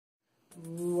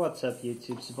What's up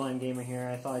YouTube, Sublime Gamer here.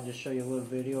 I thought I'd just show you a little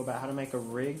video about how to make a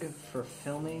rig for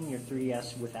filming your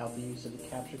 3DS without the use of the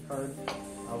capture card.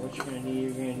 What you're going to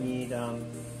need a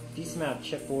decent amount of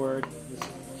chipboard. This is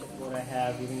the chipboard I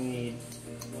have. You're going to need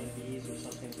one of these or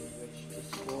something with which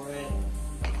to store it.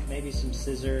 Maybe some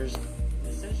scissors. And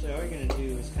essentially all you're going to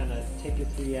do is kind of take your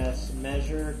 3DS,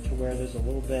 measure to where there's a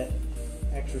little bit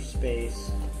extra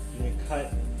space. You're going to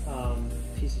cut a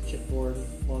piece of chipboard,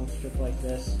 long strip like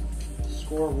this.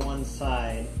 Score one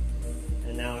side,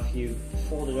 and now if you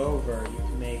fold it over, you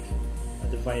can make a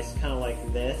device kind of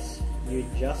like this. You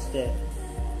adjust it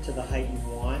to the height you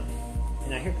want,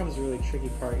 and now here comes the really tricky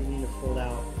part. You need to fold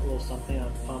out a little something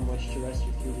upon which to rest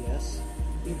your 3DS.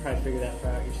 You can probably figure that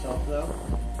part out yourself though.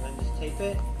 And then just tape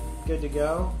it, good to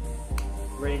go,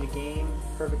 ready to game,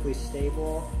 perfectly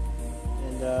stable,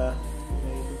 and you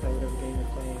can play whatever game you're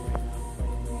playing right now.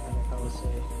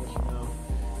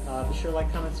 Be sure to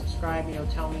like, comment, subscribe.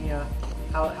 Tell me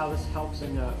how this helps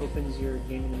and opens your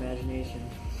gaming imagination.